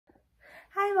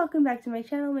Hi, welcome back to my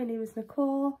channel. My name is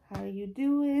Nicole. How are you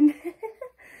doing?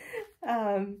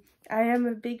 I am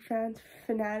a big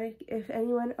fanatic. If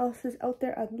anyone else is out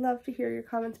there, I'd love to hear your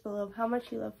comments below of how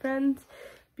much you love Friends.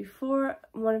 Before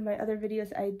one of my other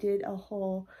videos, I did a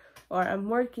whole, or I'm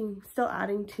working, still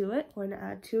adding to it, going to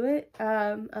add to it,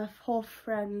 a whole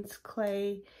Friends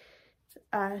clay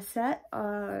set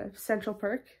of Central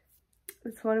Perk.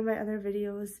 It's one of my other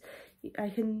videos. I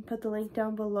can put the link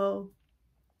down below.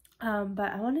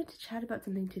 But I wanted to chat about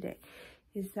something today,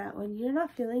 is that when you're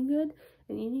not feeling good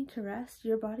and you need to rest,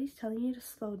 your body's telling you to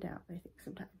slow down, I think,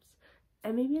 sometimes.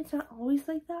 And maybe it's not always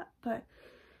like that, but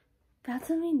that's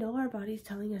when we know our body's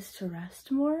telling us to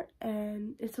rest more,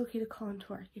 and it's okay to call into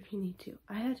work if you need to.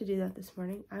 I had to do that this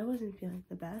morning. I wasn't feeling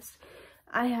the best.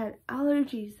 I had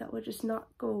allergies that would just not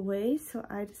go away, so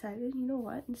I decided, you know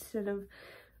what, instead of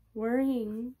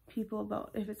worrying people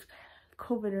about if it's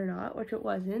COVID or not, which it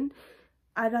wasn't,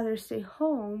 I'd rather stay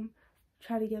home,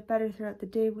 try to get better throughout the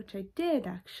day, which I did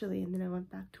actually, and then I went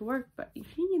back to work. But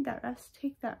if you need that rest,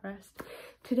 take that rest.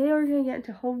 Today we're going to get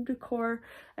into home decor.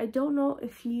 I don't know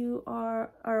if you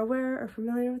are aware or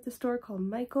familiar with the store called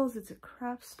Michael's. It's a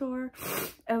craft store,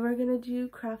 and we're going to do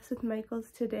crafts with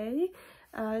Michael's today.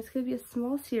 It's going to be a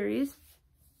small series.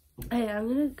 And I'm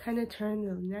going to kind of turn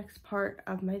the next part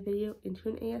of my video into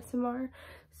an ASMR.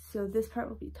 So this part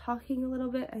will be talking a little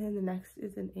bit, and then the next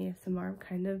is an ASMR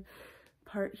kind of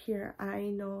part here. I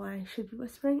know I should be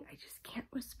whispering, I just can't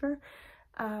whisper,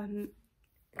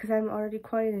 because I'm already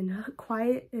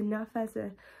quiet enough as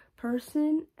a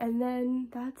person. And then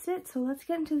that's it. So let's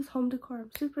get into this home decor.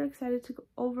 I'm super excited to go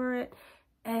over it,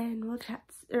 and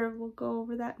we'll go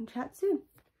over that and chat soon.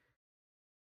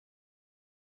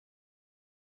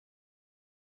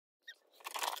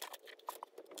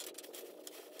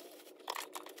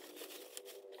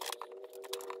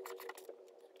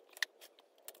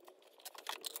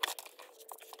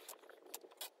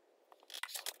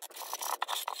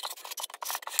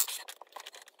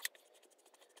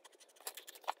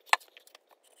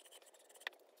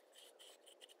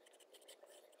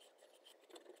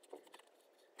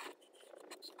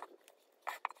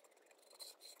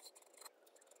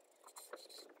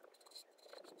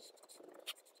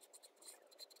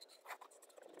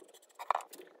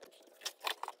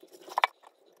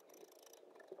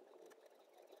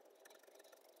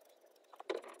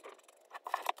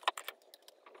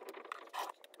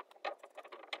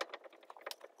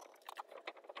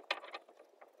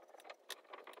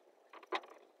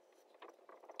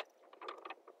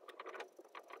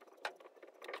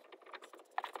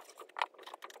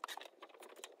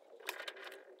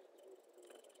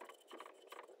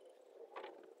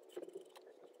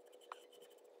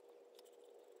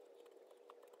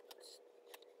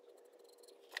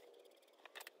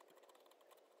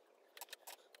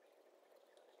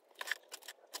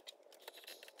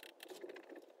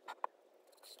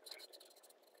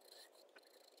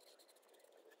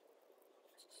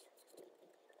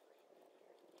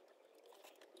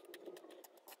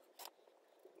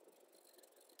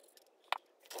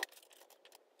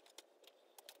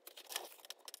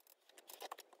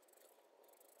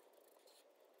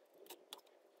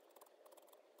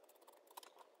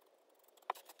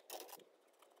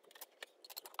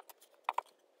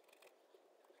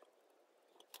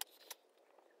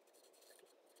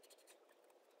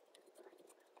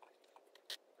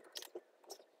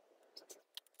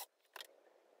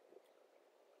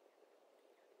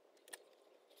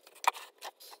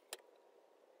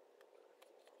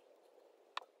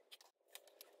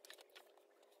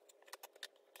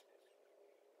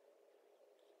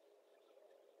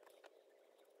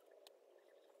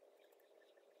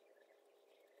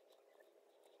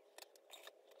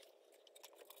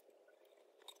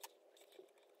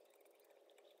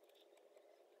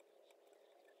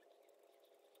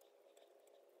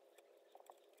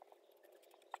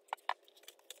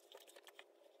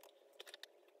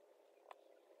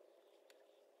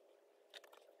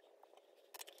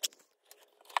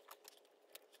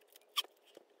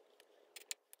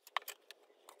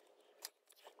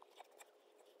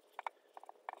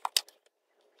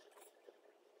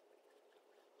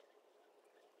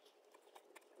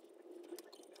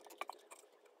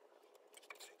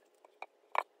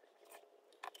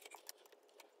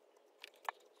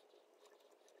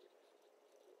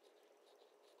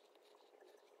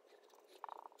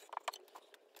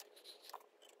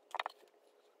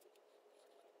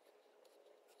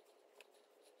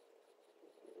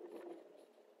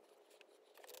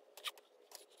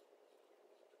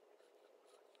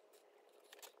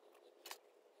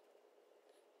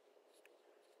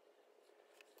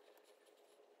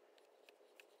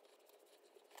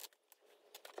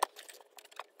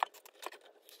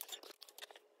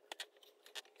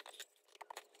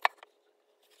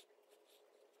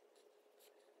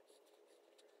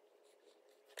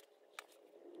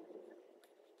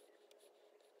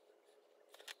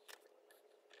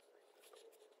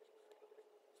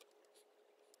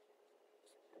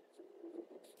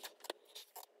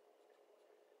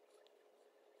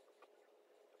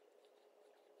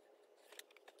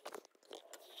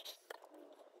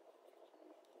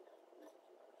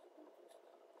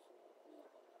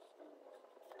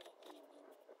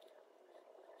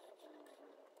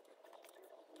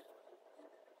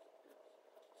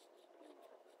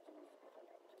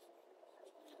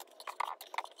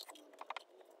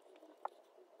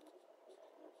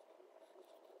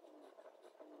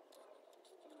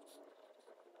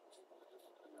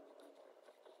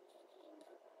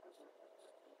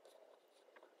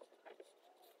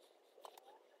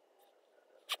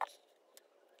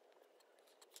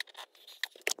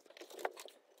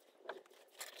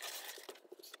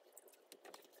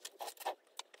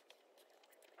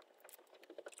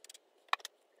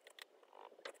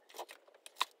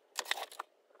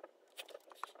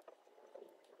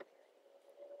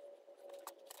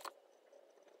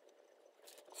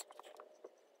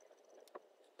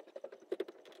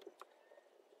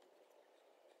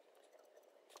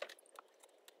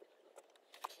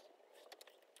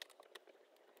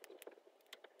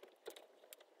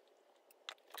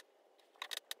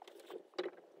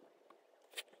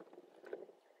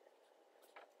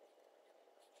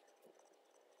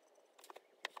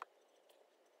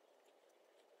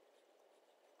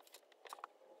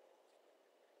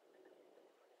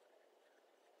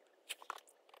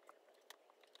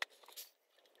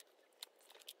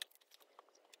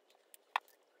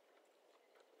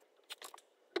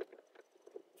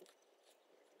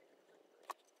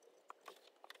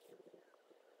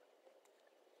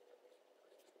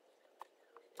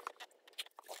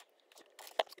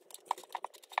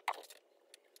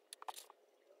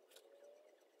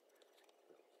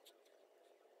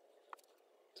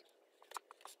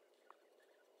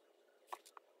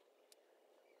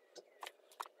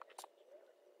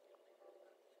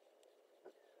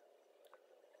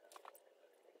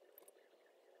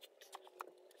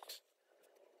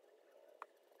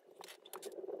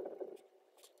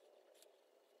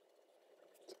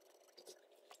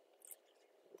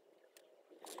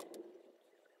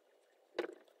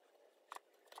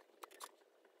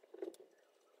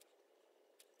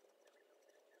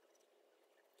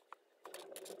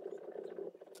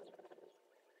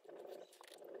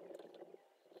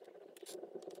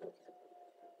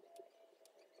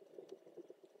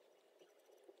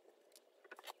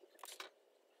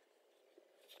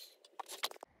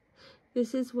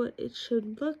 This is what it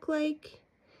should look like.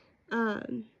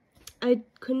 I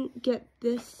couldn't get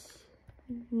this,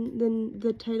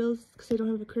 the titles, because I don't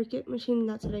have a Cricut machine.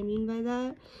 That's what I mean by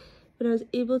that. But I was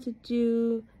able to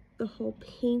do the whole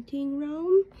painting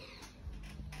realm.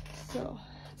 So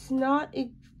it's not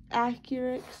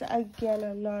accurate, because again,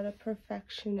 I'm not a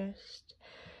perfectionist.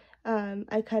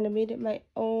 I kind of made it my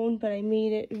own, but I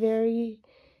made it very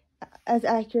as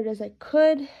accurate as I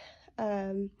could.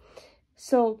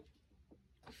 So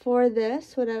for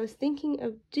this, what I was thinking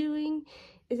of doing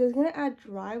is I was gonna add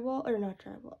drywall, or not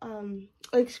drywall,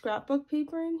 like scrapbook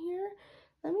paper in here.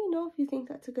 Let me know if you think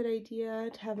that's a good idea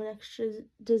to have an extra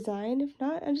design. If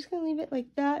not, I'm just gonna leave it like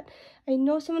that. I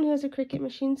know someone who has a Cricut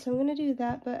machine, so I'm gonna do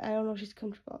that, but I don't know if she's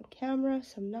comfortable on camera,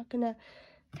 so I'm not gonna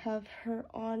have her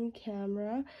on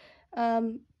camera.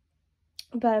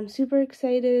 But I'm super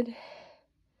excited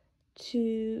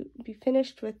to be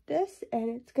finished with this, and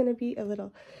it's gonna be a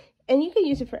little, and you can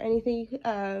use it for anything.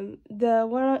 The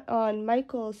one on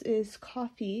Michael's is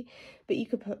coffee, but you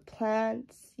could put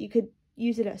plants, you could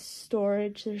use it as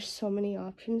storage. There's so many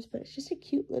options, but it's just a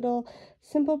cute little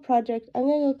simple project. I'm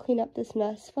gonna go clean up this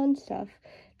mess. Fun stuff.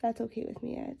 That's okay with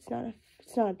me. It's not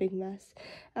a big mess.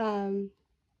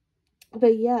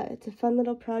 But yeah, it's a fun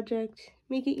little project.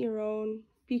 Make it your own.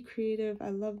 Be creative. I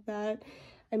love that.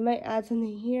 I might add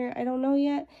something here. I don't know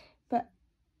yet, but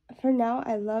for now,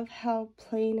 I love how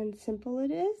plain and simple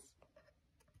it is.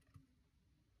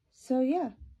 So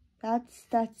yeah, that's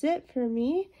it for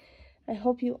me. I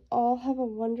hope you all have a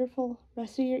wonderful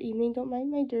rest of your evening. Don't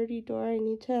mind my dirty door. I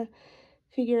need to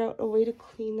figure out a way to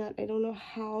clean that. I don't know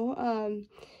how,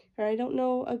 or I don't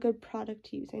know a good product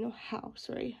to use. I know how,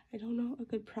 sorry. I don't know a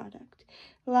good product.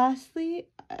 Lastly,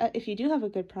 if you do have a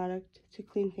good product to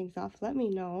clean things off, let me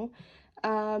know.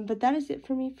 But that is it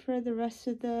for me for the rest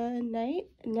of the night.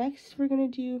 Next, we're going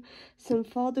to do some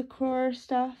fall decor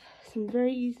stuff, some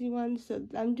very easy ones. So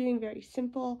I'm doing very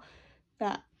simple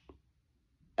that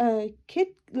a kid,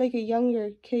 like a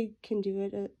younger kid, can do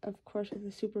it, of course, with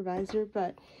a supervisor.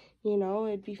 But, you know,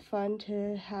 it'd be fun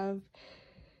to have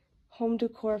home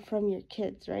decor from your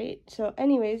kids, right? So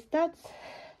anyways, that's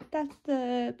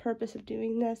the purpose of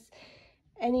doing this.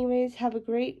 Anyways, have a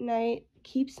great night.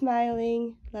 Keep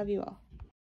smiling. Love you all.